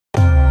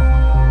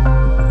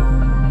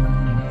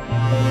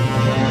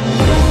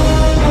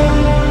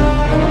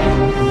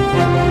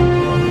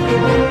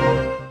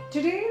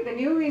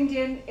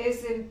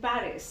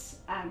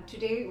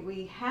today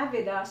we have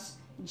with us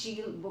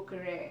Gilles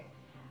Boquerat.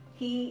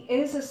 He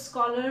is a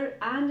scholar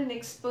and an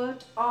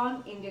expert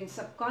on Indian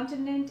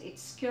subcontinent,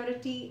 its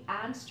security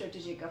and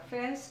strategic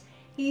affairs.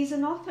 He is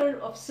an author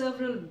of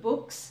several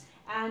books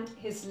and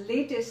his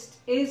latest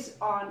is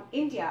on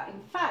India. In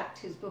fact,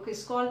 his book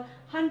is called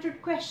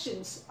 100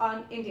 Questions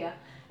on India.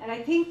 And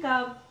I think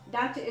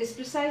that is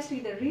precisely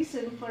the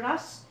reason for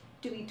us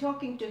to be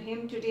talking to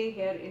him today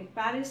here in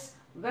Paris.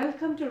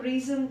 Welcome to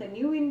Reason, the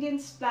New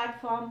Indians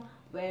platform,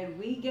 where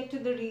we get to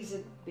the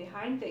reason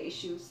behind the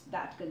issues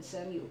that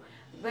concern you.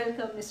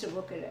 Welcome, Mr.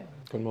 Boquerat.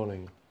 Good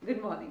morning.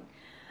 Good morning.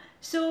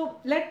 So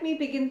let me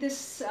begin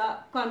this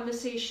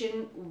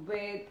conversation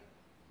with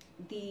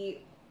the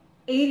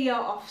area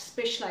of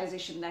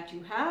specialization that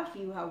you have.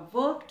 You have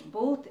worked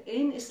both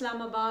in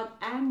Islamabad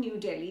and New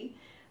Delhi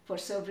for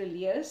several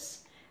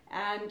years,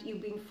 and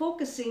you've been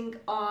focusing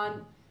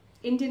on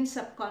Indian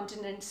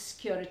subcontinent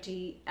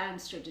security and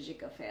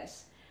strategic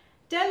affairs.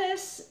 Tell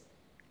us,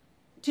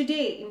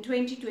 today in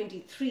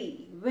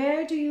 2023,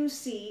 where do you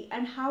see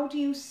and how do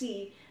you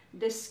see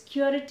the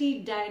security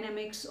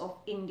dynamics of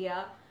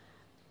India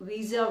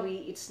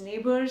vis-a-vis its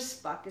neighbors,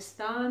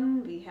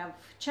 Pakistan, we have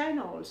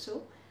China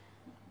also.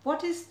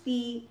 What is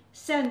the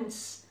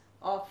sense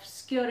of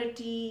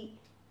security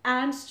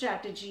and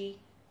strategy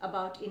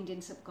about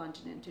Indian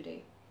subcontinent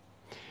today?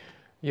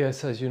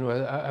 Yes, as you know,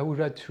 I would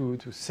like to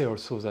say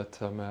also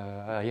that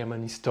I am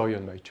an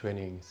historian by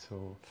training.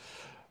 So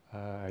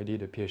I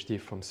did a PhD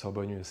from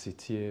Sorbonne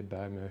University,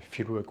 but my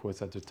fieldwork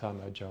was at the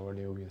time at Jawaharlal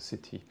Nehru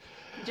University.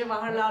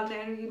 Jawaharlal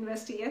Nehru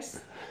University,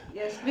 yes.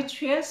 Yes.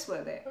 Which years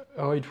were there?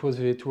 Oh, it was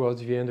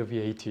towards the end of the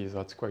 80s.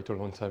 That's quite a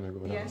long time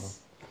ago now.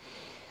 Yes.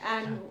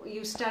 And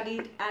you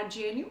studied at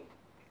GNU?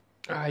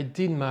 I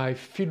did my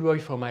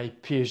fieldwork for my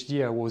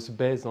PhD. I was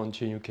based on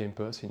GNU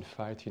campus, in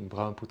fact, in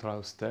Brahmaputra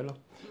Hostel.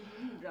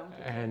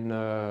 And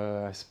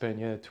I spent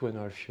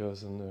 2.5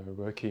 years on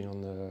working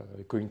on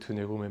going to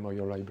Nehru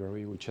Memorial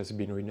Library, which has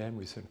been renamed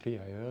recently,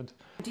 I heard.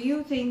 Do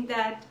you think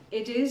that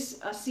it is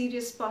a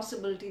serious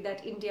possibility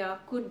that India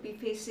could be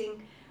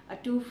facing a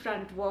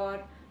two-front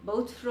war,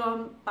 both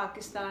from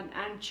Pakistan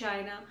and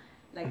China?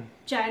 Like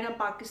China,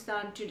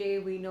 Pakistan today,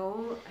 we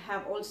know,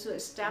 have also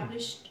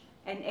established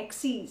an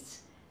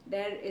axis.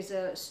 There is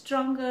a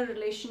stronger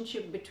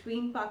relationship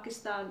between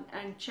Pakistan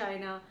and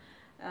China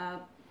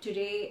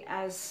today,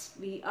 as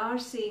we are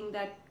seeing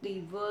that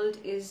the world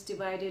is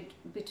divided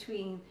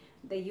between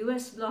the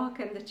US bloc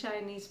and the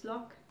Chinese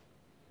bloc?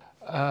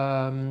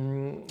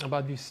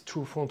 About this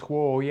two-front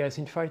war, yes,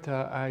 in fact,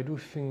 I do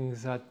think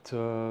that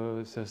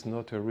there's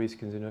not a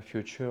risk in the near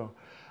future.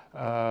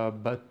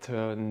 But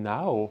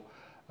now,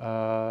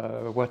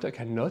 what I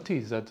can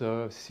notice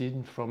that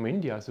seen from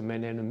India, the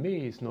main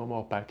enemy is no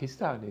more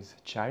Pakistan, it's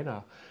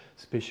China,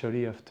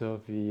 especially after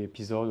the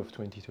episode of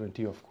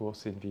 2020, of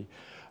course, in the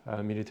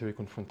military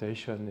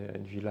confrontation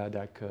in the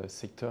Ladakh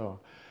sector.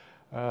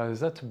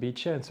 That's a big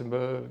chance.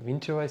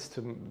 Interest,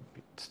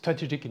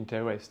 strategic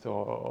interest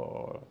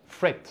or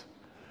threat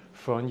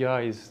for India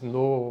is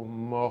no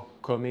more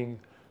coming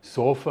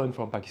so often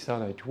from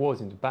Pakistan as it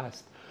was in the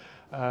past.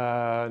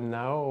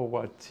 Now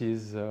what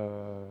is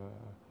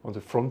on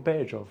the front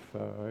page of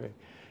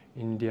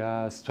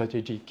India's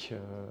strategic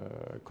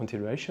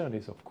consideration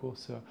is, of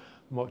course,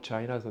 more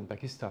China than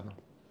Pakistan.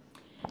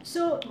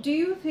 So do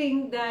you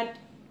think that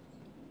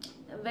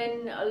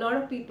when a lot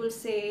of people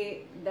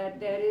say that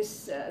there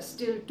is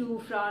still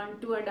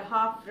two-front,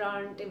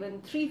 2.5-front,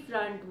 even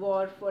 3-front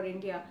war for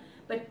India,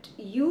 but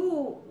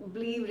you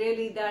believe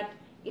really that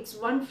it's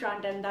one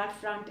front and that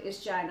front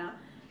is China.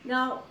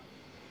 Now,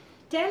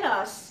 tell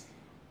us,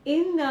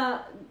 in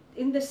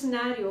the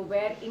scenario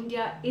where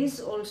India is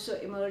also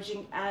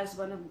emerging as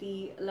one of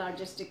the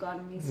largest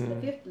economies, the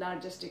 5th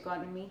largest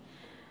economy,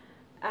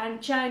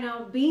 and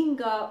China being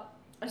a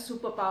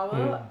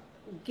superpower,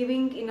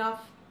 giving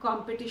enough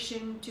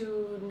competition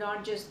to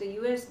not just the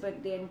US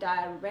but the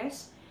entire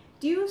West,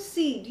 do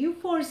you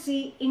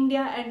foresee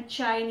India and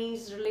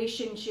Chinese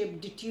relationship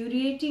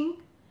deteriorating?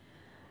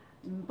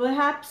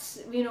 Perhaps,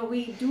 you know,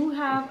 we do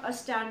have a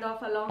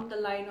standoff along the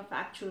line of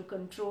actual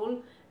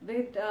control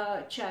with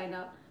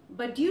China,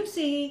 but do you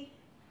see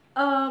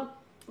a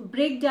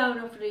breakdown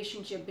of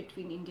relationship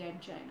between India and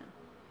China?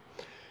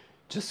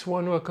 Just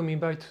one word coming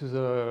back to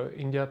the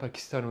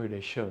India-Pakistan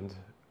relations.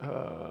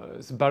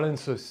 The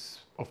balances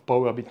of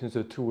power between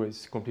the two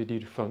is completely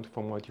different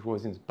from what it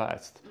was in the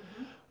past.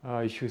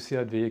 If you see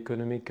at the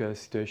economic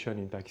situation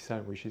in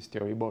Pakistan, which is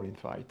terrible in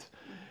fact,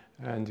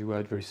 and you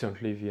had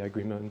recently the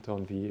agreement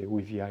on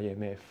with the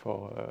IMF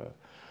for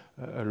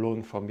a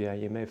loan from the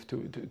IMF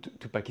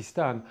to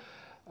Pakistan.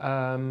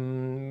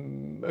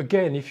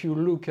 Again, if you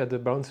look at the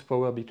balance of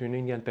power between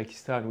India and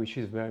Pakistan, which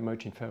is very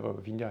much in favor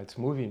of India, it's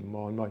moving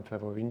more and more in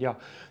favor of India.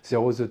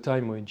 There was a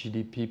time when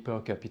GDP per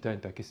capita in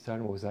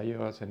Pakistan was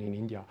higher than in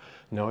India.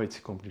 Now it's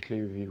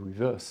completely the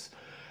reverse.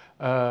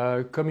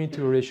 Coming to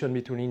the relation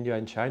between India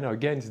and China,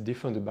 again, it's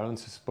different. The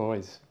balance of power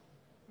is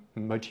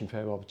much in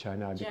favor of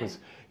China because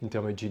in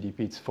terms of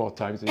GDP, it's 4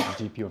 times the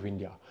GDP of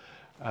India.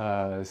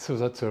 So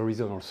that's a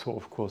reason also,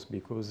 of course,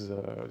 because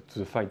to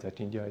the fact that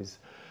India is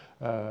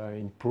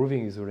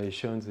improving its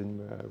relations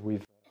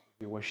with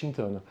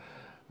Washington,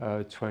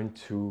 trying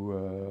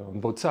to, on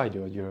both sides,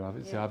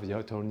 they have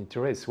their own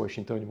interests.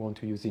 Washington want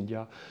to use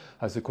India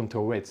as a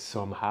counterweight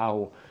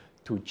somehow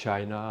to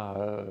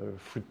China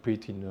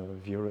footprint in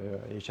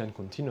the Asian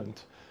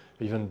continent,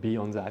 even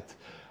beyond that.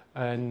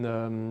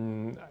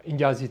 And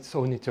India has its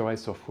own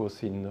interest, of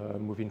course, in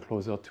moving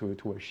closer to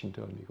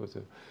Washington, because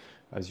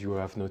as you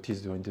have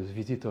noticed during the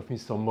visit of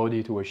Mr.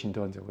 Modi to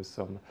Washington, there was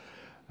some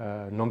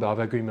number of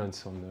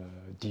agreements on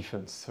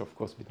defense, of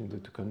course, between the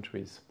two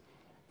countries.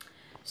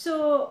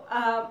 So,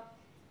 a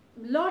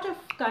lot of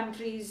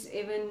countries,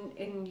 even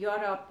in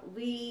Europe,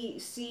 we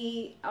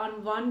see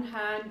on one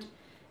hand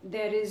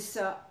there is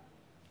a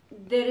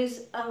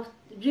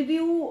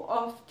review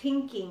of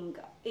thinking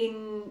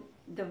in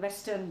the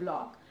Western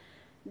Bloc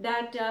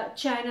that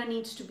China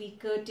needs to be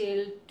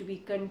curtailed, to be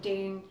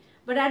contained.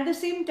 But at the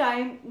same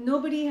time,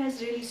 nobody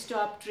has really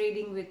stopped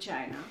trading with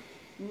China.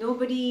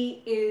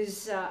 Nobody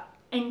is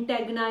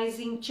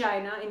antagonizing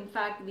China. In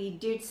fact, we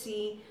did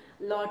see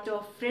a lot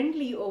of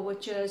friendly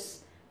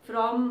overtures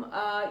from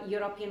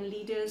European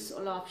leaders,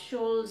 Olaf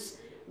Scholz.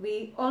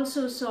 We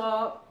also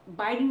saw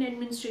Biden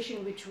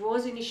administration, which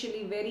was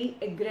initially very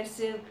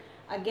aggressive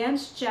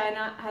against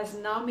China, has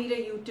now made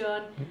a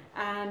U-turn,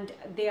 and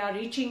they are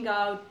reaching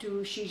out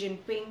to Xi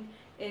Jinping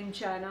in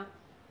China.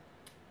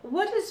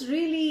 What is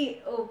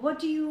really, what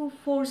do you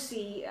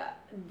foresee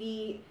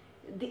the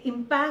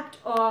impact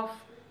of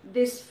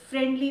this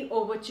friendly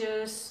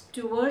overtures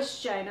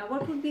towards China?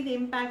 What would be the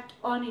impact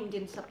on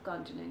Indian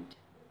subcontinent?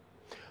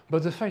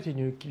 But the fact that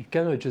you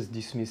cannot just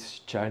dismiss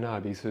China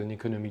because in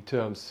economic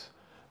terms,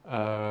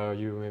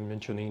 you were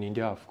mentioning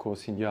India, of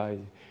course. India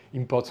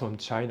imports from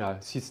China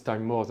 6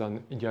 times more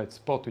than India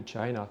exports to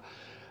China.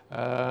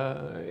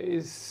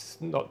 Is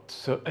not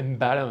so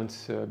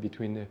imbalance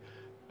between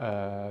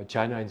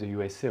China and the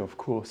USA, of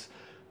course,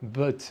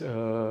 but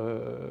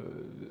the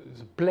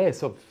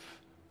place of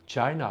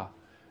China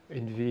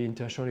in the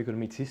international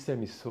economic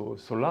system is so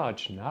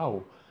large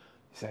now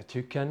that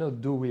you cannot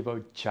do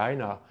without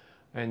China,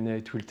 and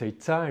it will take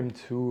time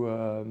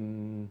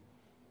to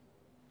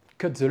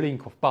cut the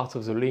link of parts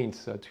of the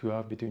links that you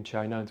have between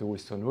China and the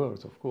Western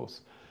world, of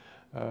course.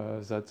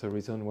 That's the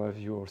reason why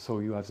you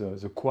have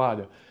the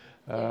Quad,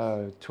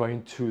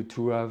 trying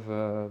to have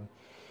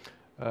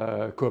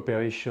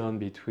cooperation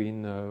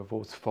between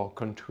those 4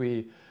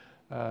 countries,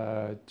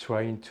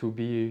 trying to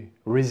be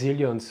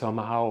resilient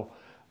somehow,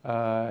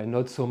 and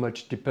not so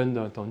much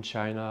dependent on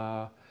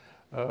China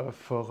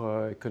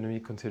for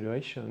economic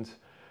considerations.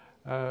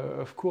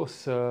 Of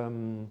course,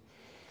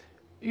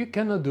 you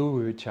cannot do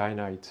with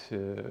China,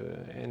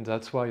 and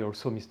that's why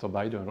also Mr.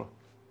 Biden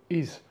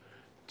is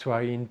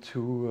trying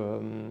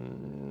to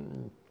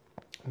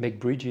make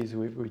bridges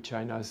with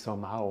China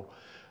somehow.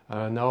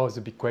 Now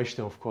the big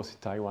question, of course, is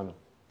Taiwan.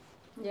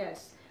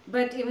 Yes,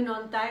 but even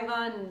on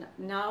Taiwan,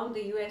 now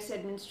the US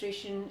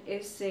administration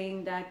is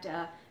saying that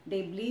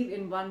they believe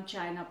in one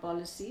China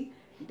policy.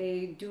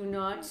 They do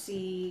not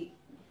see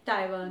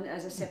Taiwan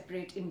as a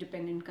separate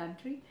independent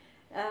country.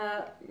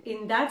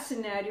 In that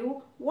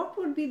scenario, what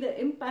would be the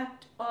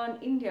impact on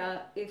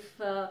India if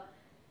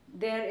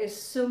there is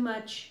so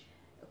much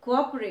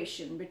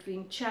cooperation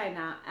between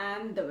China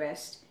and the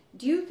West?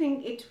 Do you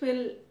think it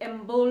will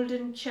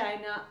embolden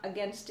China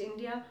against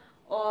India,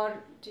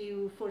 or do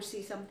you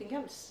foresee something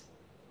else?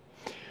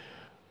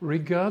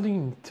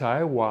 Regarding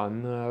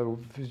Taiwan,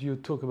 you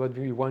talk about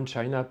the one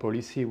China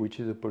policy, which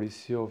is a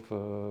policy of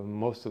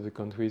most of the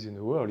countries in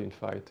the world, in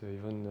fact,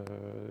 even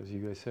the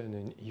USA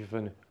and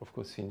even, of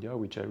course, India,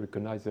 which I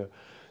recognize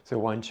the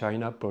one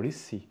China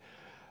policy.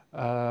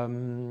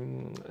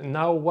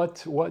 Now,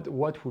 what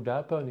would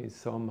happen is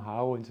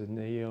somehow in the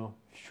near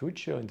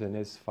future, in the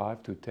next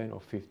 5 to 10 or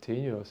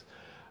 15 years,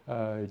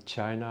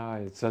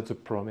 China, that's the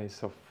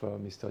promise of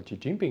Mr. Xi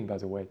Jinping, by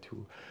the way,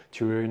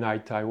 to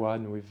reunite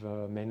Taiwan with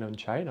mainland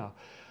China.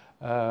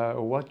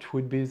 What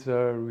would be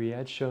the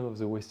reaction of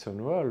the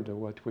Western world?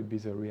 What would be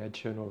the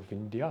reaction of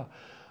India?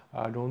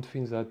 I don't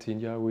think that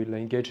India will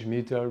engage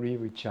militarily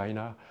with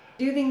China.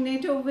 Do you think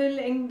NATO will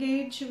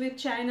engage with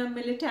China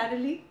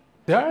militarily?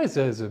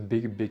 There's a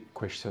big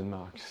question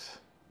marks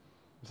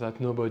that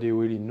nobody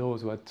really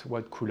knows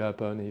what could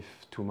happen if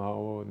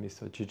tomorrow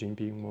Mr. Xi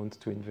Jinping wants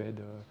to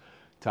invade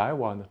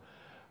Taiwan.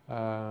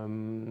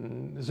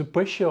 The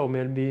pressure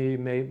might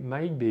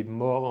be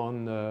more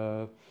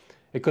on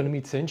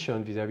economic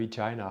tension vis-à-vis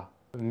China.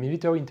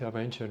 Military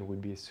intervention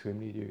would be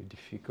extremely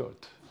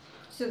difficult.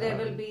 So there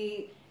will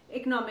be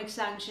economic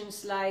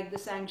sanctions like the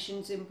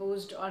sanctions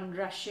imposed on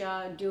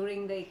Russia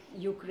during the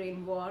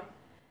Ukraine war.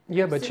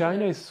 Yeah, but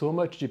China is so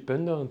much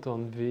dependent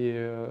on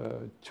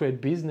the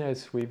trade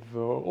business with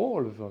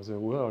all over the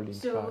world, in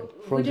fact. So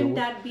wouldn't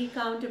that be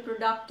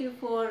counterproductive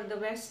for the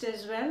West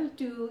as well,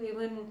 to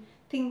even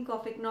think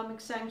of economic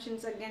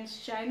sanctions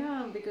against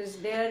China? Because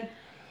their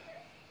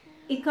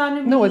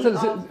economy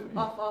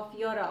of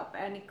Europe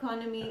and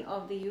economy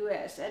of the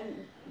US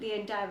and the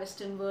entire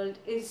Western world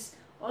is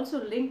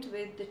also linked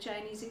with the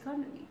Chinese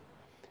economy.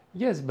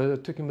 Yes,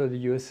 but talking about the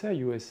USA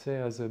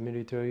has a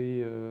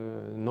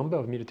number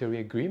of military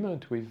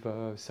agreements with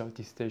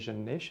Southeast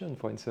Asian nations,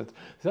 for instance.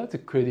 That's the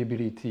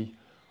credibility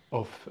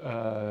of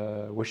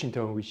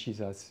Washington,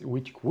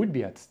 which would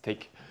be at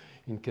stake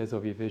in case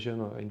of invasion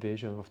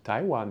of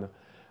Taiwan.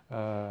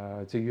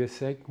 The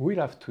USA will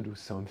have to do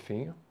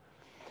something.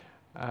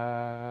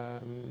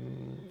 And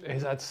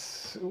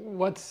that's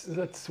what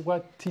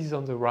is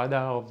on the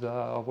radar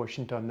of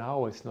Washington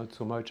now. It's not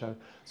so much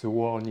the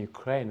war in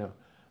Ukraine,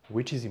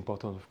 which is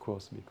important, of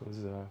course,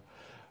 because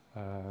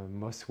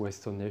most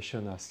Western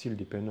nations are still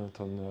dependent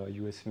on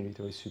US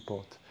military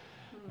support.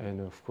 And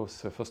of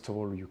course, first of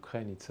all,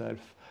 Ukraine itself.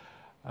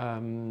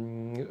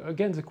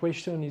 Again, the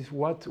question is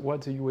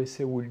what the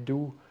USA will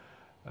do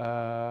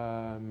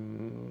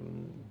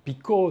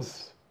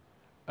because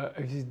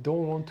if they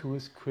don't want to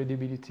lose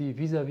credibility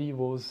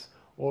vis-a-vis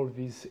all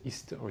these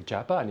or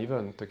Japan,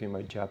 even talking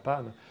about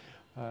Japan,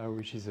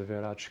 which is a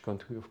very large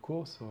country, of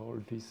course, all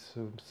these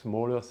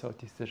smaller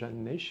Southeast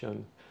Asian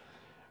nations.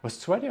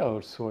 Australia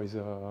also is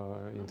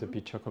in the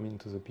picture, coming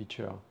into the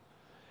picture.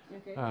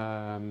 Okay.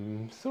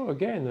 So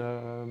again,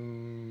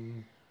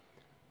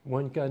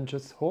 one can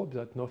just hope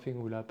that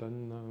nothing will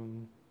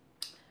happen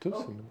too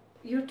soon.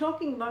 You're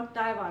talking about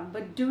Taiwan,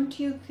 but don't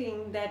you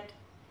think that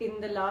in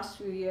the last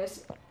few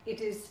years it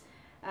is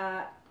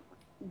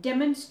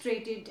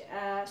demonstrated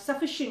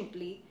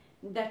sufficiently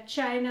that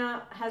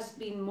China has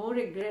been more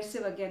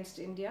aggressive against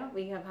India?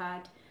 We have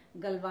had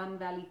Galwan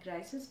Valley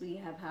crisis, we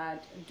have had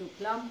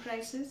Doklam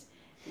crisis,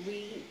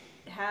 we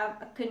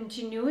have a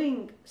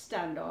continuing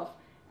standoff,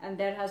 and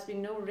there has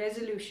been no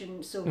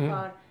resolution so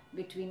far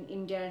between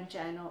India and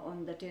China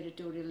on the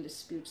territorial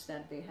disputes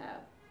that they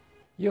have.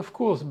 Yeah, of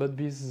course, but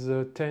this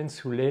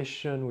tense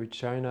relation with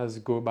China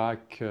go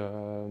back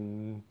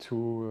to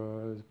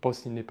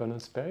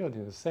post-independence period,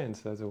 in a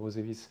sense. There was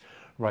this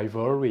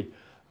rivalry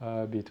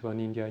between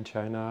India and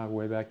China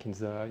way back in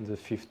the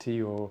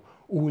 50s, or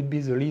who would be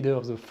the leader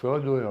of the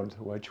third world,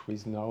 which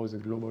is now the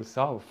global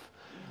south.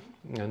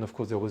 And of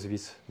course, there was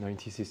this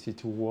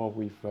 1962 war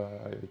with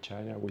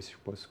China, which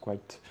was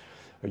quite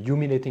a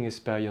humiliating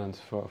experience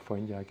for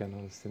India. I can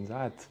understand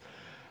that.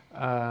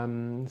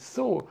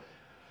 So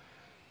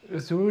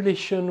the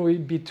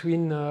relation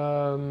between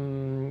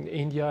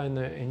India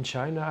and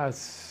China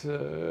has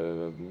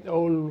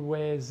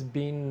always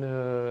been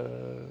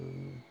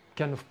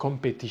kind of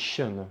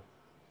competition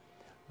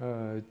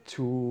to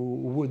who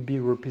would be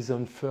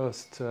represented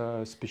first,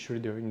 especially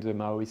during the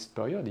Maoist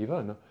period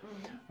even,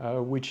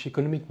 which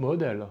economic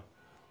model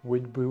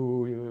would be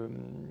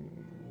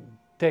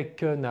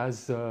taken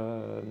as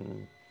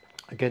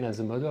again as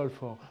a model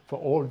for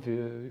all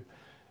the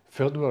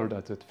third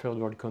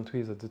world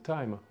countries at the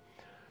time.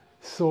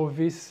 So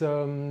this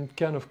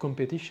kind of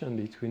competition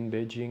between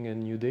Beijing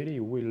and New Delhi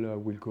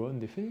will go on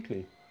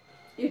definitely.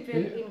 It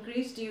will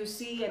increase. Do you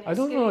see an escalation? I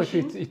don't know if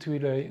it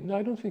will. No,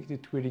 I don't think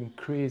it will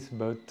increase.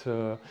 But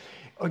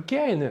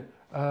again,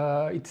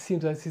 it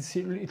seems that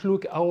it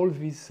look all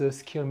these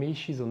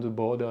skirmishes on the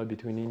border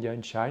between India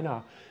and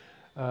China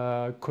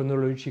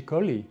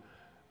chronologically.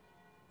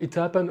 It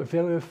happens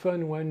very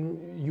often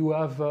when you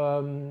have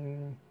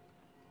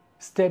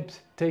steps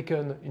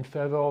taken in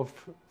favor of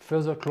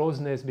further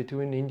closeness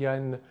between India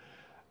and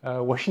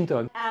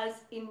Washington. As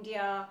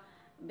India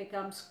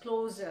becomes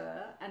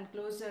closer and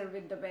closer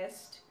with the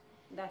West,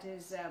 that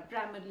is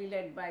primarily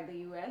led by the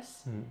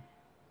US,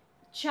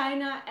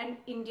 China and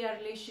India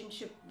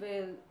relationship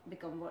will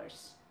become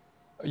worse.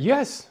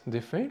 Yes,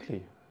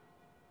 definitely.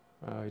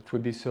 It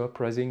would be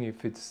surprising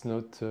if it's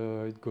not.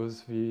 It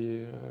goes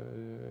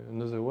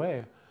another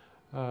way.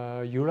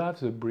 You'll have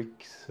the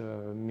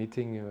BRICS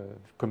meeting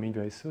coming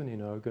very soon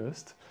in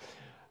August.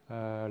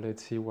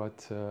 Let's see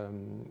what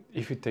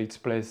if it takes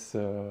place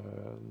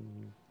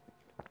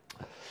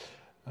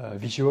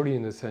visually,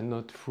 in the sense,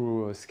 not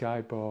through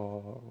Skype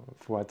or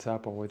through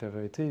WhatsApp or whatever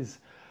it is.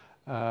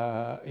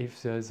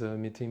 If there's a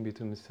meeting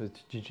between Mr.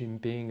 Xi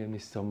Jinping and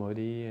Mr.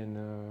 Modi,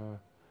 and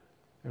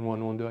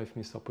one wonder if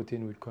Mr.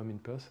 Putin will come in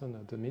person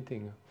at the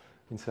meeting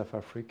in South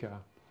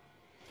Africa.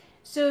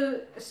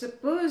 So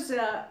suppose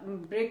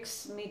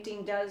BRICS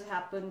meeting does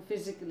happen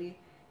physically.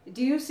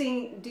 Do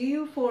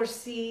you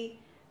foresee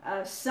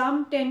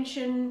some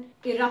tension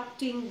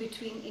erupting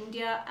between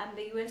India and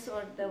the US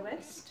or the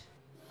West?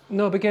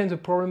 No, but again, the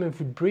problem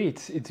with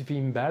BRICS, it's the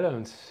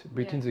imbalance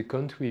between the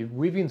country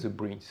within the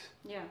BRICS.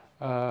 Yeah.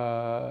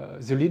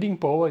 The leading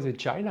power is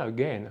China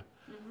again,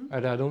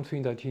 and I don't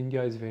think that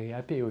India is very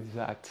happy with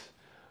that,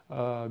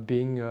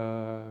 being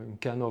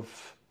kind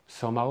of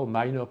somehow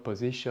minor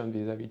position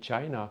vis-à-vis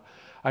China.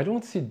 I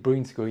don't see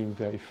BRICS going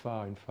very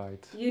far, in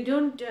fact. You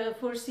don't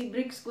foresee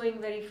BRICS going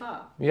very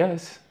far?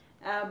 Yes.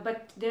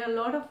 But there are a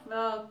lot of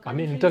countries... I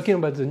mean, talking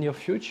about the near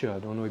future, I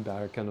don't know if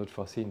I cannot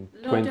foresee in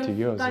 20 years.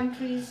 A lot of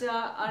countries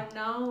are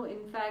now,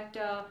 in fact,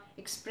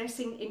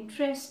 expressing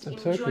interest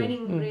Absolutely. in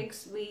joining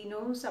BRICS. We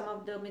know some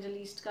of the Middle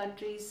East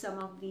countries, some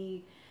of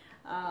the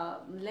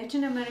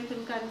Latin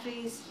American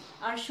countries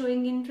are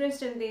showing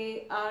interest, and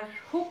they are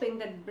hoping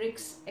that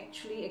BRICS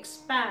actually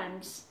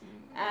expands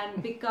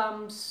and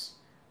becomes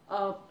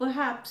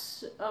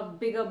perhaps a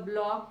bigger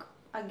bloc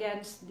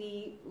against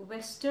the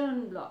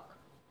Western bloc.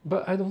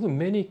 But I don't know,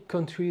 many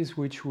countries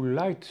which would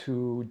like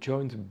to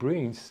join the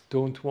BRICS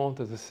don't want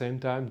at the same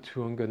time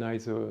to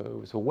organize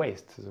the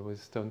West, the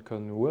Western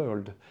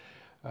world.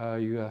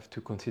 You have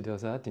to consider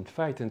that, in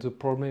fact. And the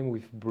problem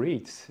with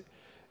BRICS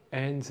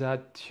is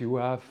that you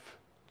have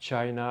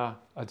China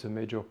as a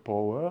major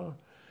power,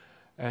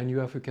 and you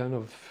have a kind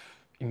of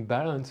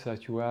imbalance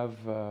that you have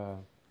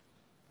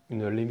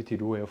in a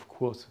limited way, of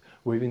course,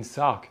 within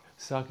SAARC.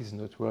 SAARC is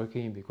not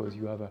working because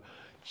you have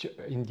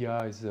India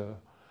is the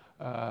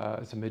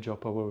major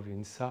power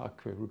within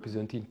SAARC,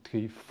 representing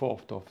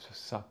 3/4 of the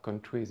SAARC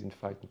countries, in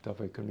fact, in terms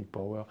of economic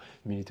power,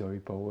 military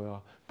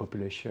power,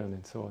 population,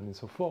 and so on and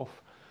so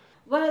forth.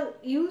 Well,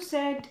 you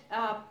said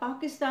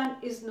Pakistan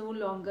is no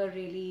longer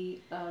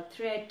really a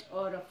threat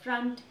or a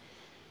front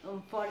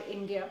for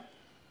India.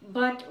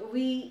 But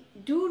we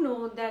do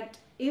know that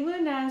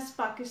even as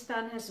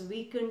Pakistan has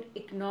weakened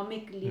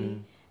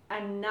economically,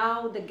 and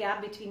now the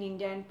gap between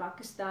India and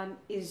Pakistan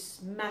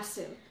is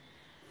massive,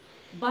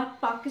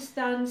 but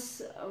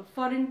Pakistan's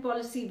foreign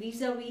policy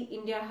vis-a-vis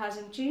India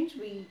hasn't changed.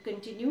 We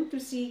continue to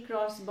see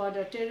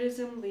cross-border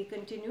terrorism. We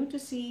continue to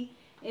see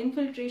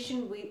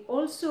infiltration. We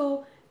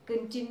also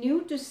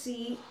continue to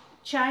see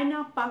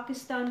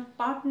China-Pakistan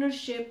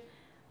partnership,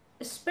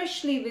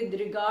 especially with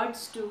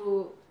regards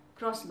to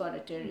cross-border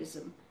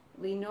terrorism.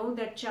 We know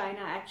that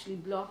China actually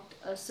blocked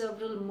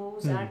several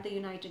moves at the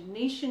United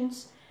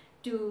Nations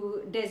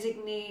to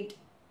designate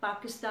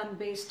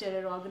Pakistan-based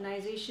terror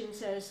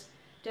organizations as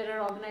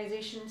terror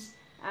organizations,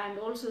 and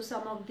also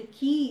some of the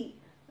key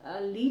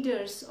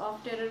leaders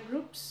of terror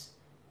groups.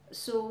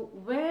 So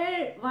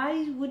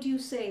why would you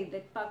say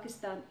that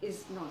Pakistan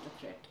is not a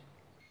threat?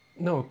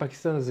 No,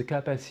 Pakistan has the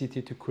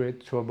capacity to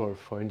create trouble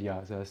for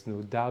India. There's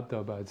no doubt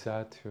about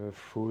that,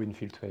 through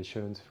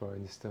infiltrations, for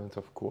instance,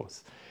 of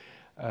course.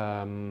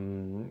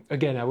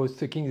 Again, I was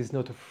thinking it's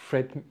not a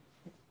threat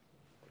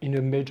in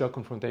a major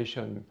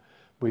confrontation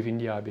with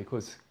India,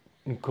 because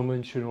in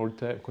conventional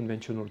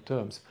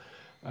terms,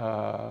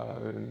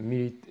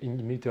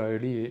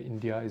 militarily,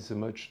 India is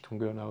much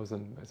stronger now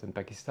than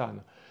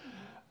Pakistan.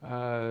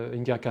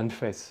 India can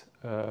face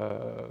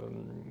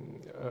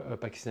a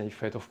Pakistani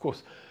threat, of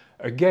course.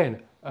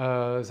 Again,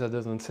 that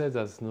doesn't say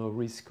there's no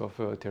risk of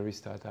a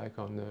terrorist attack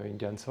on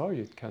Indian soil.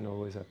 It can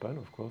always happen,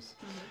 of course,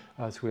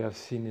 as we have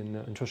seen,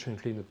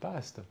 unfortunately, in the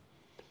past. Okay.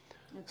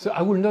 So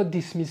I will not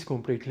dismiss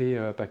completely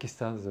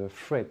Pakistan's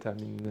threat. I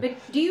mean, but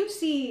do you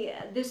see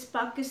this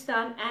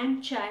Pakistan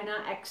and China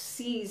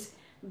axis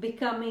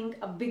becoming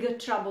a bigger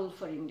trouble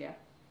for India?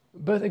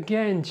 But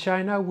again,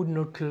 China would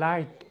not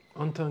like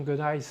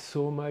antagonize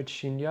so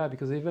much India,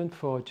 because even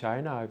for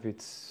China,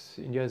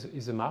 India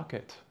is a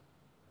market.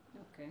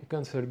 Okay. You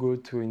can sell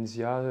goods to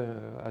India,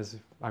 as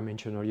I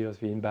mentioned earlier,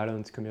 the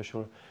imbalanced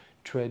commercial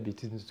trade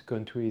between the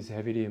countries is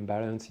heavily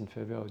imbalanced in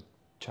favor of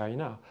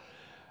China.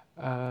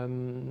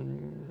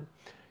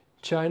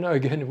 China,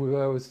 again,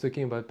 I was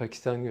talking about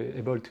Pakistan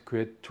able to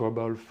create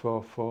trouble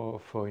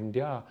for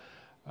India.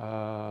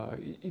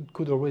 It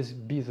could always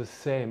be the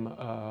same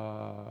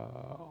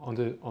on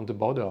the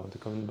border, on the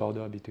common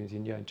border between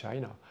India and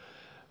China.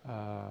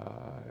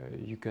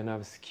 You can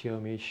have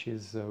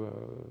skirmishes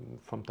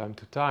from time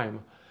to time,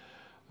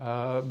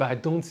 but I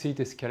don't see it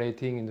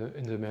escalating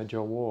in the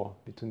major war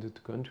between the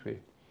two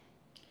countries.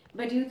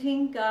 But do you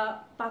think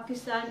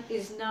Pakistan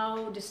is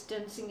now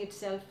distancing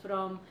itself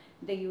from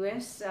the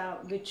US,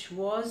 which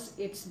was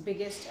its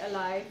biggest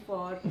ally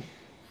for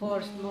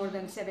more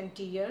than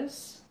 70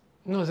 years?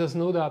 No, there's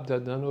no doubt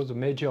that the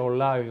major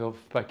ally of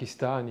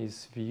Pakistan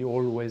is the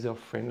all-weather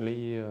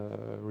friendly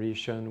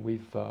relation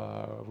with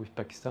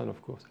Pakistan,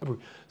 of course.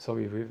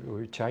 Sorry,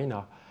 with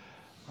China.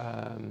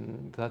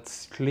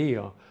 That's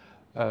clear.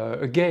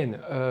 Again,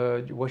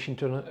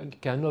 Washington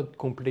cannot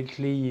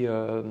completely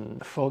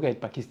forget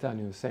Pakistan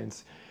in a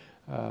sense,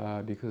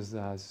 because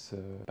as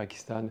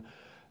Pakistan,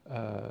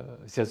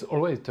 there's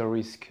always a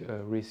risk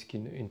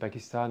in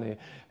Pakistan,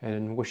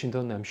 and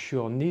Washington, I'm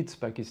sure, needs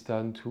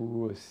Pakistan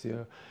to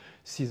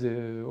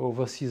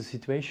oversee the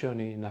situation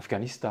in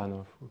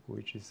Afghanistan,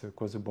 which is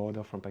across the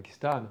border from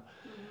Pakistan.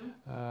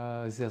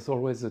 There's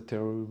always a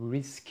terror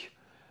risk.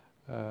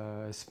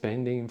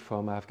 Spending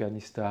from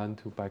Afghanistan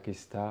to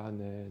Pakistan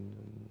and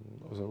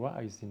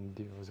otherwise in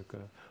the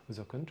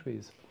other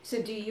countries.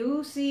 So do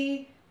you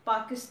see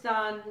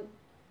Pakistan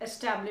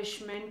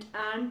establishment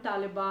and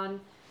Taliban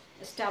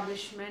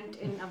establishment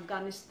in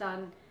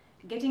Afghanistan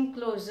getting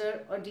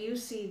closer, or do you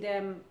see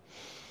them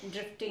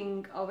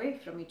drifting away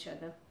from each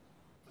other?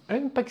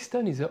 And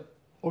Pakistan is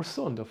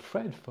also under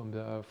threat from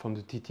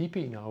the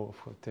TTP now,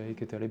 for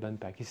Taliban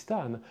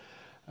Pakistan.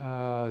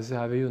 They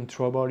have even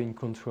trouble in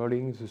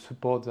controlling the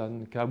support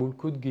that Kabul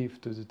could give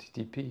to the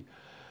TTP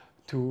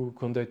to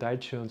conduct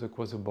actions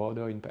across the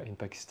border in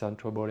Pakistan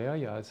trouble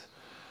areas.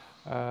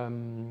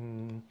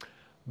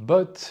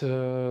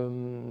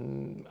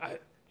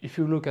 if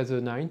you look at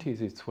the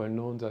 90s, it's well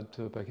known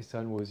that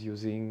Pakistan was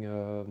using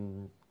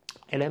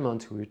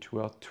elements which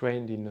were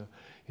trained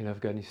in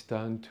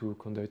Afghanistan to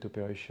conduct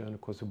operations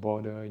across the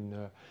border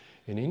in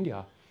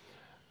India.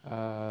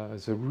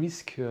 The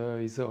risk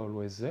is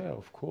always there,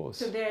 of course.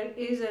 So there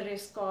is a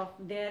risk of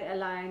their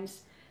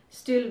alliance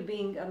still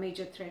being a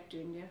major threat to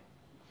India,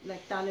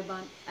 like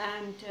Taliban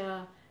and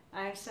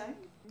ISI?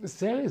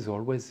 There is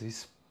always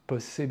this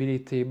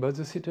possibility, but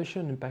the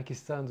situation in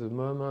Pakistan at the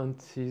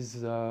moment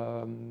is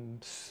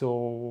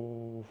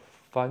so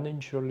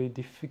financially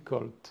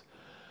difficult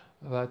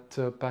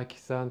that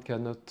Pakistan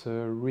cannot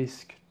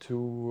risk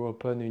to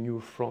open a new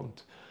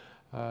front.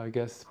 I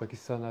guess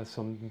Pakistan has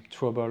some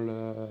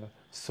trouble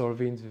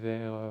solving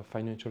their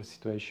financial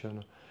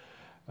situation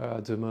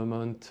at the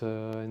moment,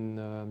 and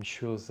I'm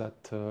sure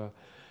that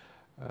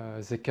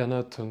they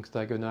cannot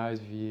antagonize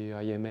the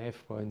IMF,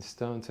 for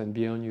instance, and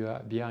behind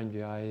the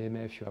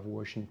IMF you have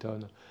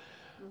Washington.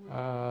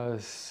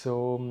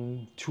 So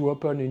to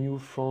open a new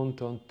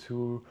front and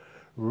to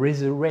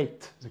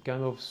resurrect the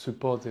kind of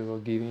support they were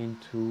giving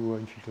to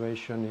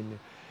infiltration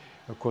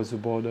across the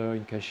border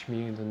in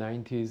Kashmir in the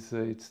 90s,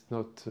 it's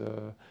not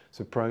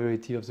the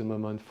priority of the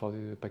moment for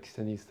the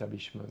Pakistani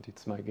establishment,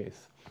 it's my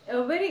guess.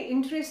 Very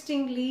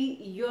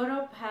interestingly,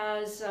 Europe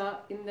has,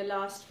 in the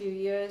last few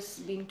years,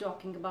 been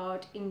talking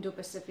about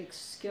Indo-Pacific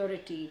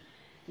security.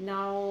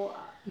 Now,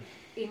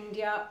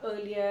 India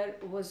earlier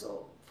was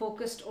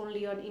focused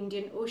only on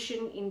Indian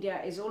Ocean.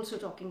 India is also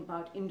talking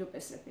about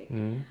Indo-Pacific.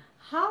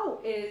 How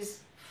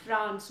is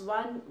France,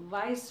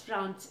 why is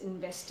France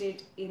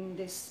invested in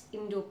this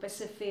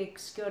Indo-Pacific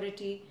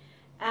security,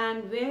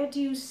 and where do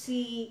you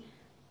see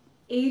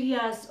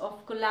areas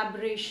of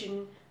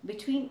collaboration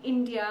between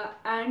India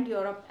and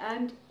Europe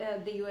and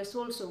the US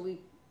also? We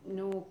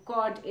know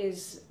Quad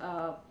is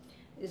a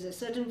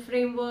certain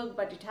framework,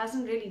 but it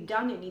hasn't really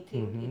done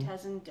anything. It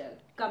hasn't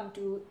come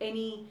to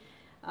any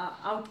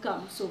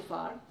outcome so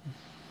far.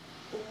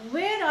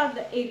 Where are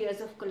the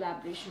areas of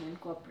collaboration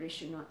and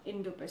cooperation on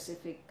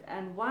Indo-Pacific,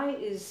 and why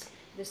is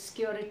the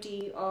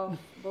security of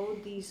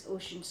both these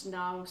oceans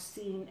now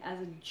seen as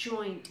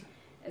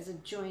a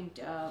joint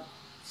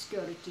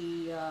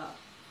security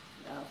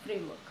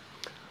framework?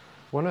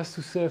 One has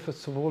to say,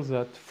 first of all,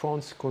 that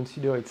France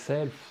considers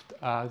itself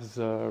as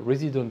a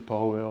resident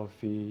power of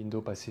the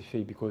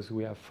Indo-Pacific because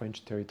we have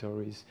French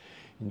territories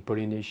in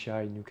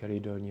Polynesia, in New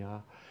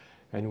Caledonia,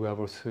 and we have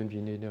also in the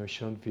Indian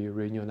Ocean the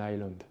Reunion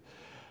Island.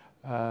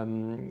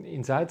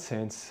 In that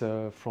sense,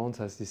 France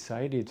has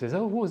decided,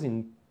 that was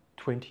in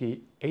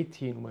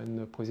 2018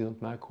 when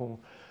President Macron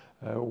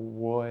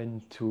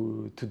went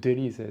to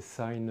Delhi, they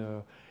signed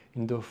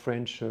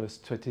Indo-French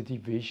strategic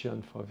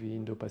vision for the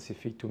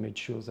Indo-Pacific to make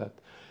sure that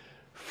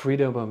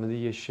freedom of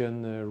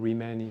navigation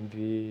remain in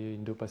the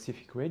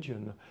Indo-Pacific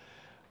region.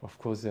 Of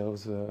course, there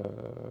was,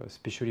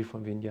 especially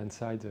from the Indian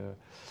side,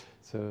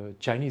 the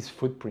Chinese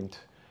footprint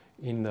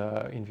in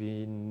the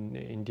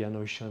Indian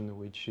Ocean,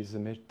 which is a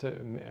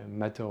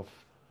matter of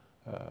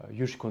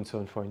huge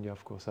concern for India.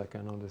 Of course, I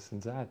can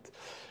understand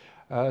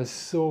that.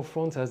 So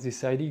France has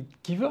decided,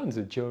 given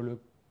the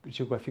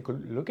geographical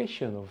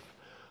location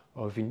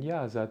of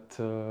India, that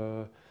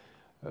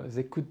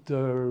they could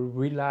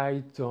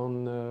rely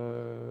on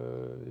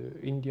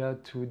India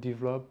to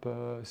develop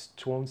a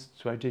strong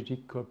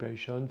strategic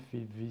cooperation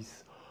with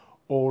this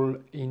all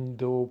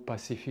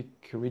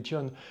Indo-Pacific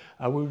region.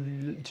 I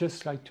would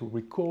just like to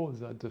recall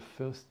that the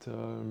first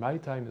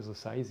maritime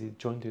exercises,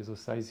 joint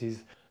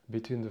exercises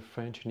between the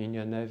French and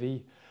Indian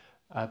Navy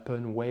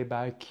happened way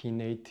back in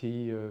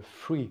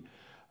 1983.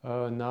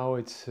 Now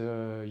it's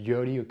a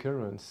yearly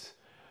occurrence.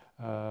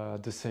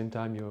 At the same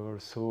time, you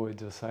also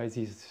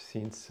exercises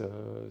since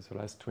the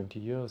last 20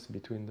 years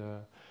between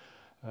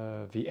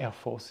the air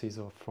forces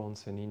of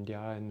France and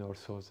India, and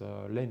also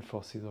the land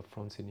forces of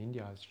France and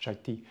India,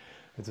 Shakti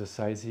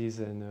exercises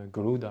and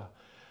Garuda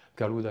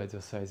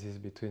exercises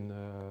between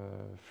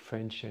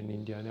French and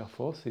Indian air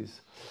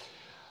forces.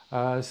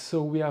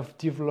 So we have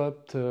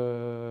developed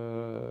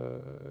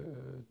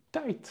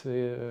tight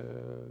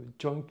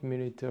joint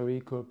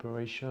military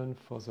cooperation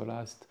for the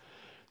last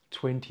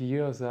 20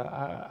 years.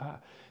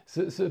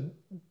 The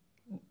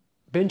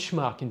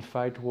benchmark, in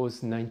fact,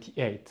 was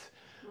 98.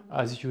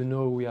 As you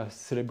know, we are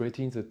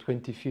celebrating the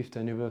 25th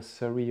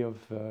anniversary of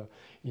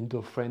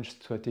Indo-French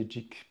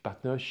strategic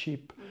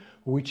partnership,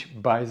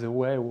 which, by the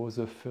way, was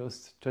the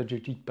first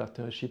strategic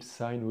partnership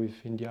signed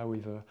with India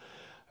with a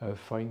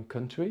foreign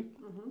country.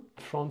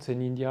 France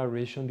and India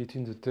relation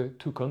between the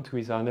two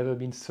countries have never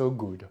been so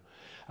good.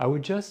 I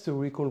would just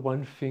recall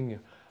one thing,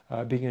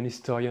 being an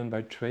historian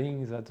by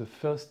training, that the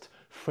first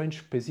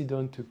French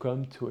president to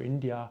come to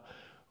India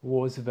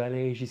was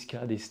Valéry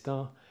Giscard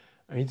d'Estaing,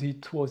 and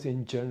it was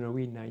in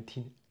January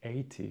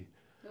 1980.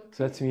 Okay.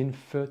 So that means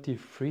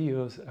 33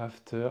 years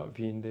after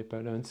the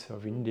independence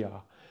of India.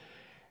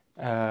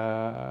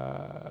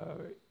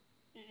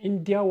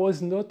 India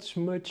was not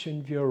much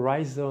in the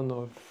horizon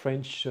of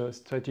French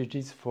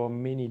strategies for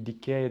many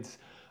decades.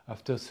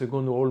 after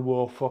Second World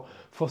War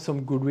for some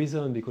good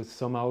reason, because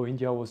somehow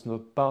India was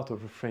not part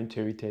of the French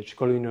heritage,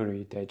 colonial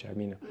heritage, I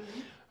mean.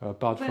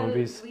 Apart from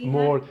this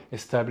more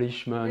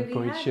establishment,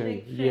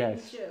 Pondicherry,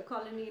 yes.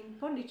 Colony in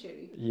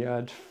Pondicherry. You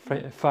had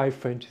 5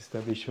 French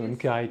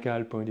establishments, yes.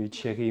 Caracal,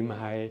 Pondicherry,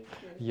 Mahé,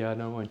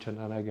 Yano, and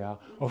Chandranagar,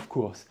 of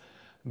course.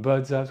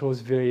 But that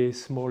was very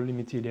small,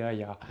 limited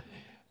area.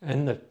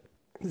 And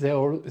there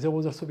was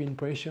also the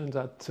impression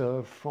that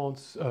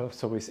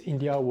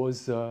India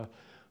was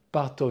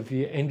part of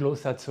the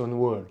Anglo-Saxon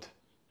world.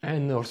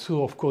 And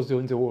also, of course,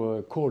 during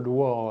the Cold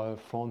War,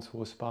 France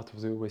was part of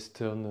the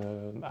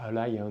Western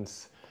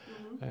Alliance.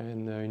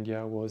 And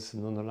India was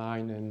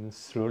non-aligned and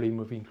slowly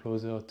moving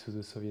closer to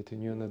the Soviet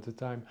Union at the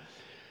time.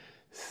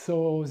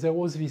 So there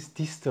was this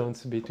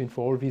distance between,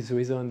 for all these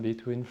reasons,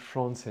 between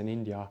France and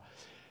India.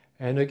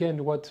 And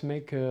again, what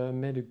made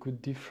a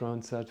good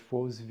difference, that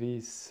was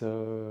this,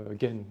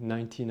 again,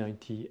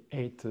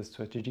 1998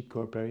 strategic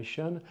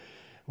cooperation,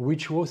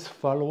 which was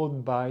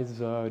followed by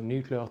the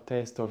nuclear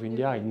test of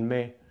India in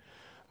May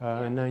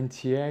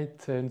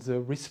 98, and the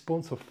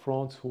response of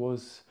France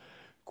was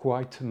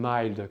quite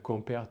mild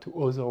compared to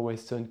other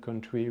Western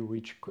countries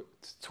which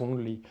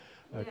strongly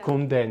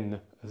condemn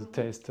the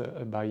test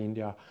by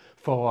India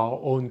for our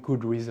own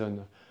good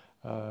reason,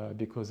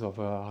 because of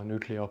our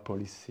nuclear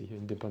policy,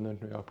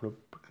 independent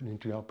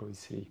nuclear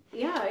policy.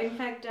 Yeah, in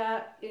fact,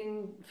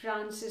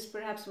 France is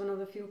perhaps one of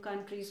the few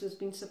countries who's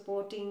been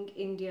supporting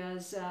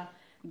India's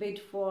bid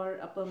for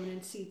a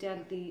permanent seat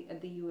at the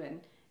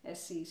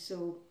UNSC.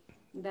 So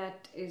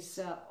that is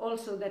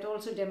also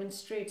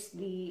demonstrates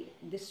the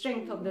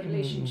strength of the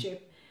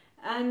relationship.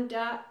 And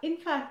in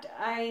fact,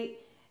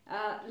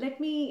 let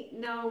me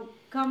now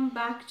come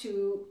back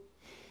to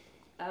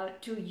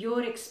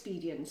your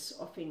experience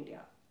of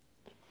India.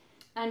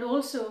 And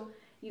also,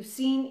 you've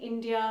seen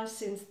India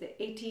since the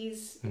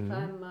 80s,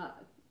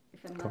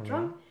 if I'm not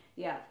wrong.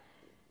 Yeah.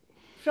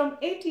 From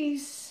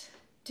 80s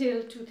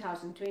till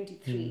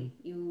 2023,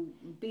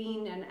 you've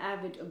been an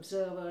avid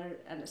observer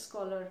and a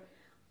scholar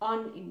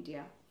on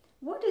India.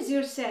 What is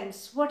your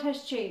sense? What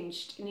has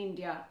changed in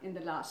India in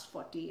the last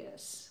 40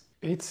 years?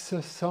 It's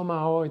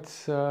somehow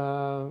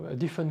a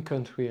different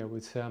country, I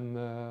would say.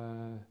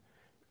 I'm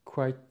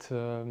quite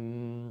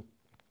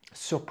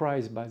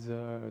surprised by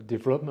the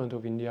development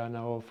of India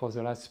now,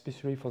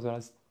 especially for the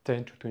last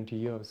 10 to 20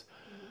 years.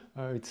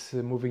 It's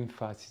moving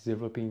fast, it's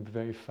developing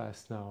very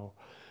fast now.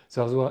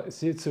 So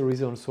it's a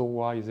reason also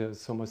why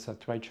there's so much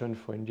attraction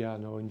for India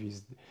now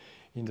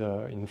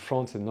in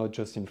France, and not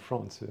just in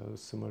France. There are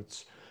so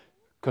much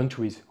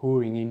countries who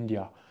are in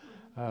India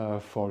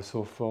for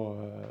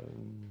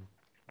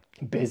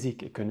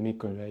basic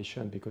economic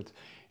relation, because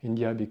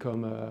India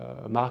become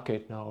a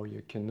market now.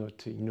 You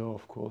cannot ignore,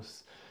 of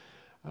course.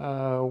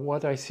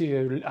 What I see,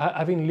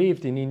 having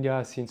lived in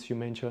India since you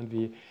mentioned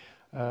the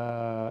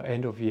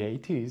end of the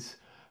 80s,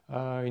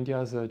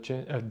 India's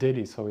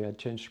Delhi, had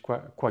changed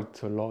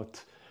quite a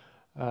lot.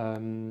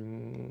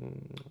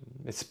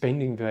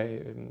 Spending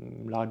very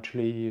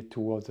largely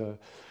towards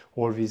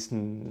all these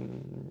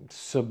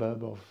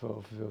suburb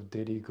of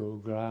Delhi,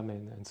 Gurugram,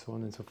 and so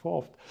on and so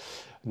forth.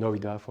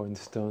 Noida, for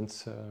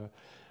instance.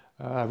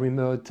 I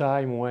remember a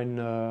time when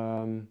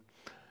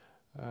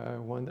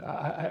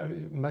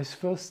my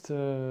first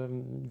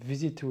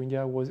visit to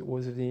India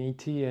was in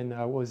 80, and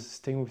I was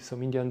staying with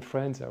some Indian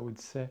friends, I would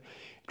say.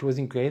 It was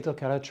in Greater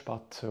Karachi,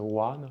 Part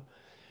 1,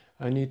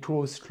 and it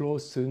was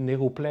close to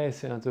Nehru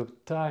Place, and at the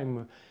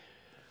time,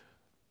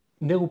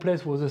 Nehru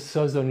Place was the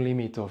southern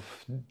limit of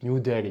New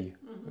Delhi.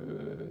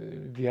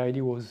 The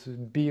idea was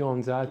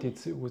beyond that,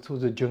 it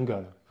was the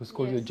jungle. It was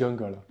called the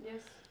jungle.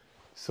 Yes.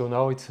 So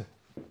now it's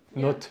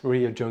not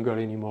really a jungle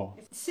anymore.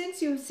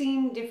 Since you've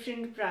seen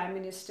different prime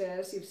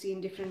ministers, you've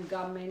seen different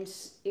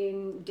governments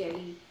in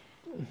Delhi,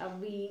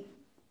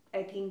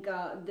 I think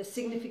the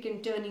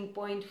significant turning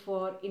point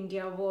for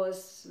India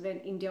was when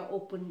India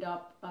opened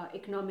up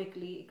economic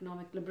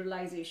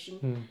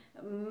liberalization,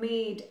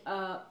 made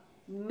a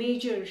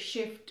major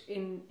shift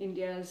in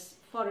India's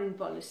foreign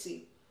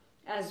policy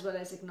as well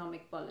as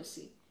economic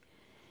policy.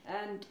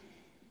 And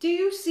do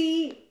you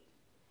see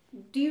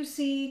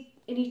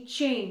any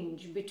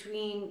change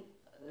between,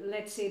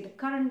 let's say, the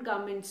current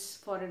government's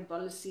foreign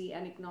policy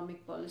and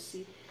economic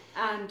policy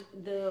and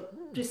the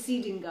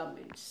preceding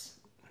governments?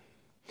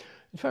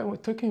 If I were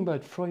talking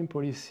about foreign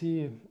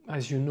policy,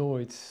 as you know,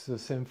 it's the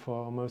same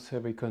for almost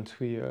every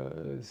country.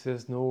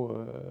 There's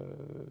no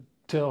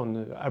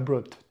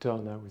abrupt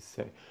turn, I would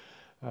say.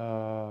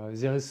 There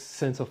is a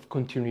sense of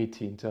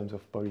continuity in terms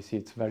of policy.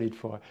 It's valid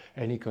for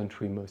any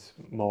country,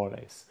 more or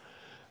less.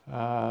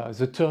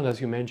 The turn,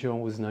 as you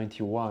mentioned, was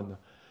 91,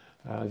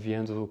 the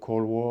end of the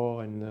Cold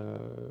War, and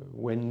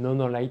when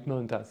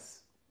non-alignment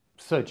as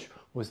such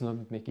was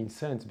not making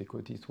sense,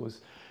 because it was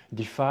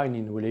defined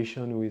in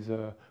relation with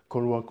the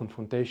Cold War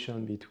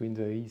confrontation between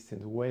the East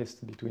and the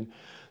West, between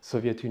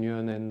Soviet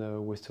Union and the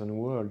Western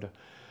world.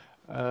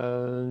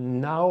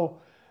 Now,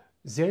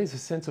 there is a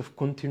sense of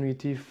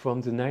continuity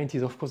from the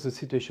 90s. Of course, the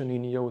situation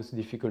in India was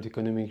difficult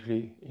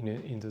economically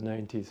in the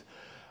 90s.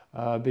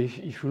 But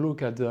if you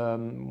look at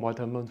what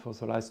happened for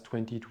the last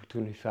 20 to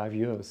 25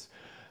 years,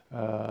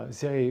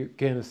 there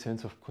again a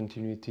sense of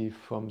continuity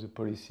from the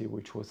policy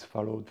which was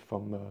followed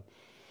from,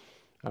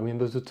 I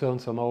remember the turn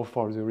somehow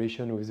for the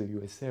relation with the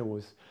USA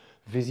was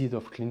visit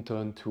of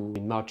Clinton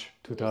in March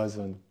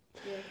 2000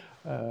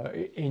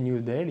 in New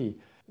Delhi.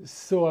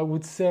 So I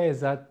would say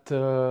that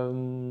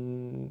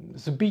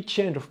the big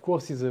change, of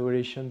course, is the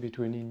relation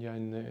between India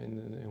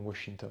and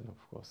Washington,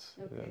 of course.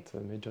 Okay. That's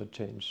a major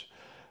change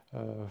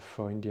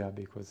for India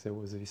because there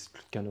was this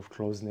kind of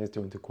closeness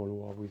during the Cold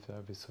War with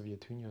the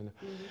Soviet Union.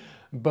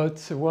 Mm-hmm. But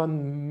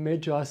one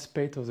major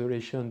aspect of the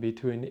relation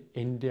between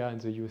India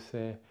and the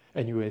USA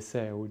I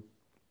would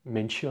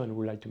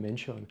like to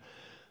mention,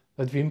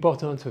 that the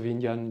importance of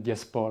Indian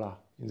diaspora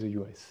in the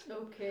US.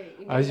 Okay.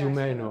 As you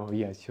may know,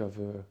 yes, you have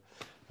a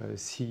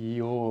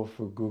CEO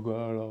of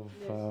Google,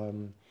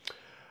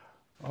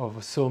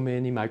 of so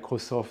many,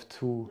 Microsoft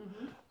too.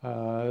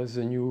 Mm-hmm.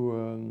 The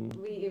new...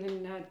 we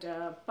even had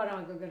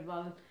Parag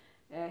Agarwal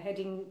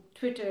heading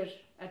Twitter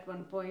at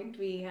one point.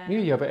 We had...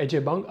 you have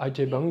Ajay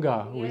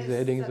Banga, who is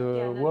heading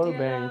the World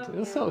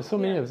Bank. So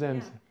many of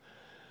them.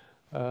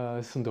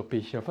 Sundar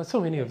Pichai, so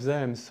many of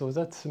them. So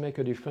that's make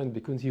a difference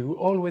because you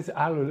always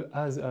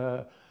has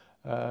a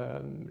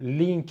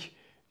link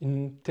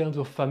in terms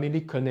of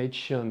family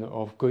connection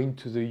of going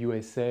to the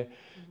USA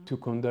to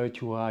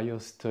conduct your higher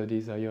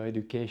studies, higher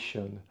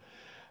education.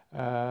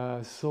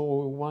 So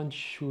one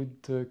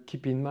should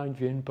keep in mind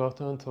the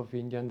importance of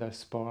Indian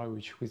diaspora,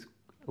 which is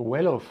a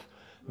well-off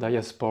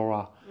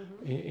diaspora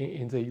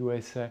in the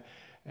USA,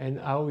 and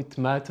how it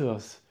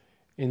matters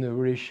in the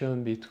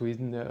relation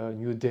between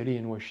New Delhi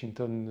and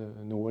Washington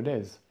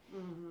nowadays.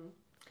 Mm-hmm.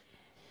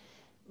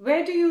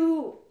 Where do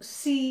you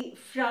see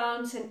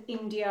France and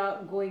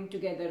India going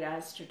together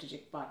as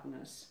strategic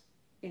partners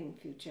in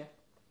future?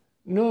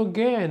 No,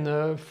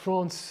 again,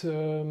 France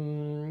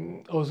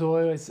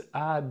always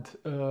had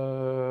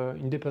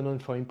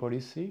independent foreign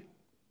policy.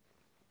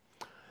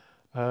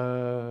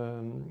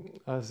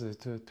 As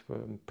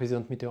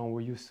President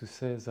Mitterrand used to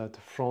say that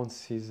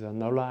France is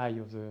an ally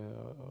of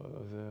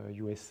the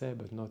USA,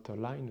 but not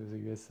aligned with the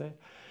USA.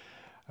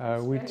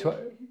 That's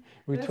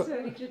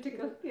very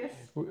critical, yes.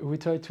 We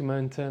try to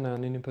maintain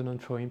an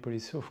independent foreign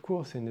policy, of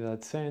course, in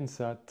that sense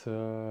that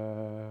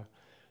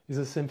is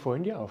the same for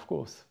India, of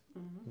course.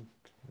 Mm-hmm.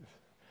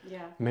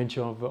 Yeah.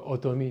 Mention of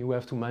autonomy, we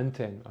have to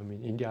maintain. I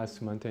mean, India has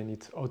to maintain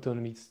its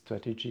autonomy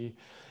strategy.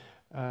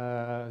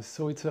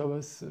 So it's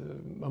almost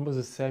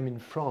the same in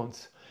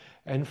France.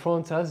 And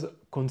France has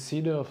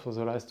considered for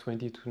the last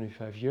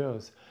 20-25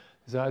 years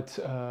that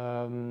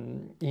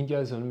India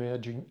is an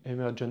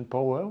emerging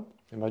power,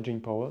 and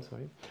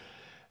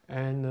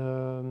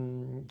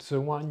the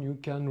one you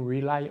can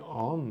rely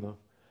on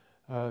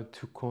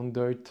to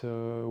conduct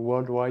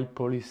worldwide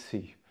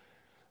policy.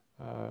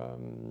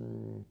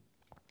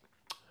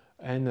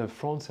 And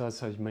France,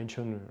 as I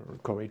mentioned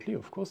correctly,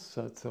 of course,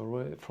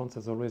 France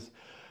has always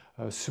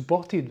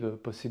supported the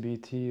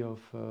possibility of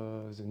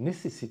the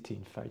necessity,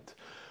 in fact,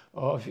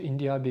 of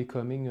India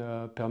becoming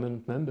a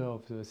permanent member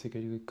of the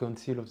Security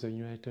Council of the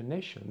United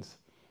Nations.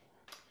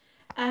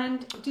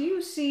 And do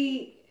you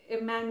see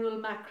Emmanuel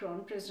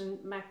Macron,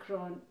 President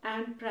Macron,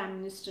 and Prime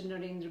Minister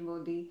Narendra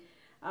Modi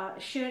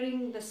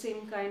sharing the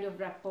same kind of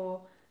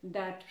rapport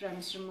that Prime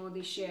Minister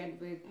Modi shared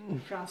with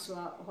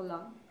François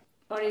Hollande?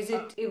 Or is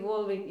it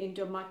evolving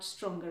into a much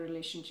stronger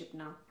relationship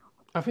now?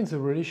 I think the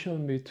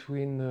relation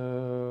between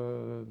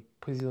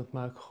President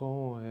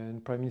Macron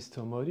and Prime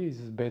Minister Modi is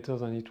better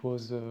than it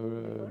was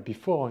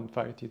before. In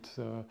fact,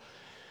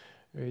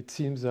 it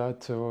seems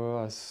that,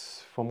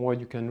 as from what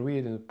you can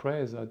read in the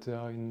press, that they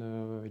are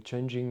in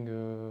changing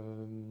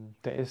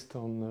taste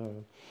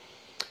on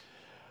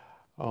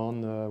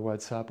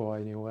WhatsApp or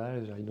anywhere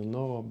else, I don't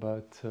know.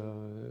 But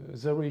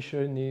the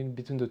relation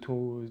between the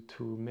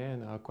two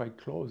men are quite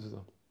close.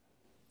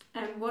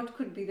 And what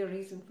could be the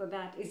reason for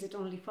that? Is it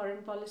only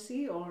foreign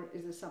policy, or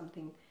is there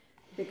something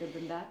bigger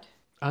than that?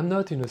 I'm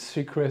not in a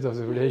secret of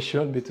the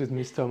relation between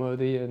Mr.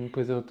 Modi and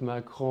President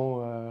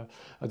Macron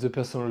at the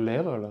personal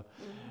level.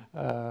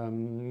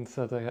 Mm-hmm.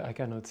 So I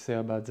cannot say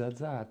about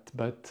that.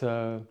 But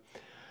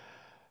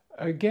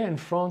again,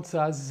 France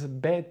has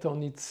bet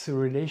on its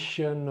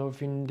relation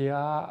of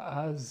India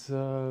as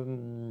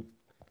very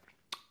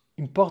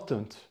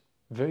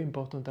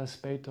important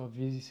aspect of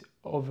this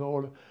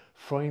overall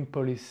foreign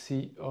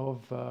policy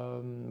of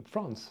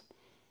France.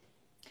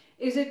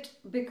 Is it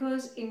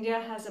because India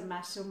has a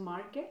massive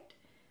market,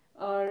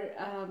 or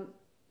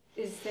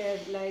is there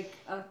like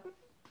a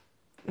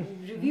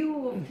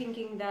review of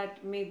thinking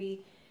that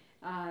maybe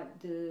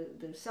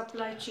the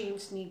supply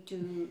chains need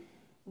to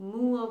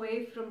move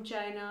away from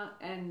China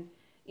and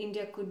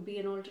India could be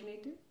an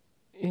alternative?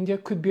 India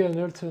could be an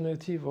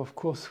alternative. Of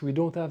course, we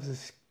don't have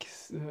this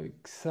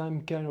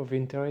same kind of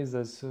interest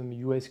as some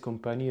US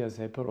company, as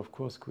Apple, of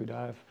course, could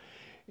have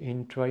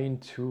in trying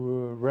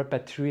to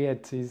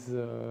repatriate these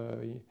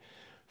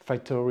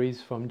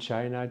factories from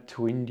China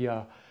to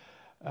India.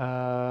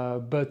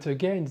 But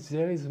again,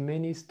 there is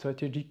many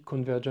strategic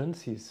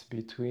convergences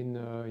between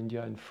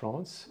India and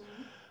France.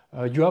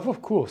 You have,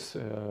 of course,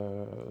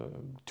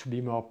 to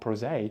be more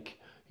prosaic,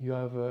 you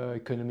have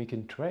economic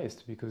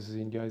interest because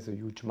India is a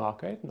huge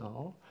market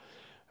now.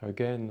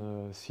 Again,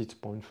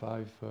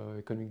 6.5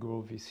 economic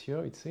growth this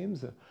year, it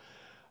seems.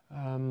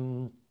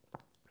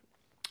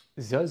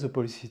 There's a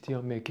policy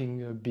of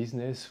making a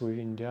business with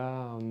India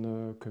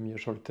on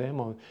commercial term,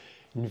 on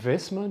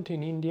investment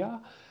in India.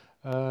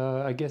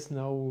 I guess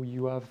now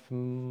you have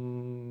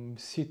 600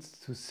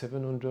 to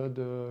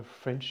 700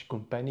 French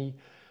companies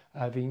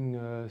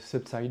having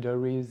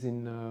subsidiaries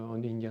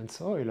on Indian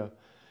soil.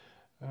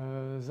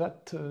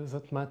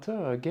 That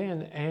matter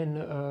again,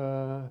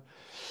 and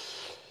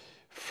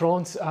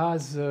France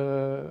has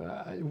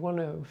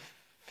one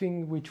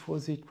thing which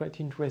was quite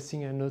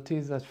interesting. I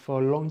noticed that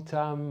for a long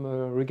time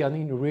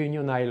regarding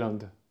Réunion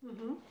Island,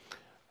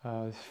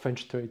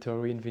 French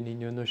territory in the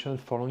Indian Ocean,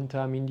 for a long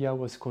time India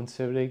was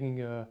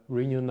considering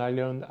Réunion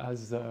Island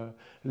as a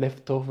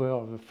leftover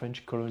of the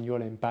French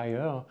colonial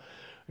empire.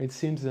 It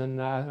seems that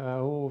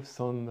now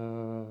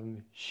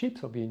some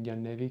ships of the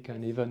Indian Navy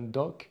can even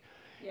dock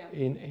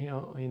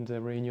in the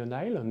Réunion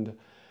Island.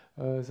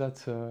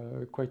 That's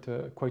quite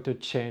a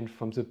change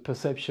from the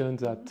perception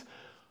that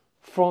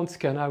France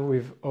can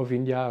have of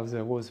India, as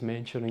I was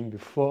mentioning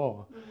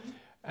before,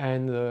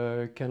 and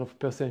kind of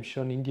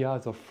perception India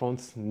as of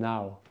France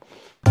now.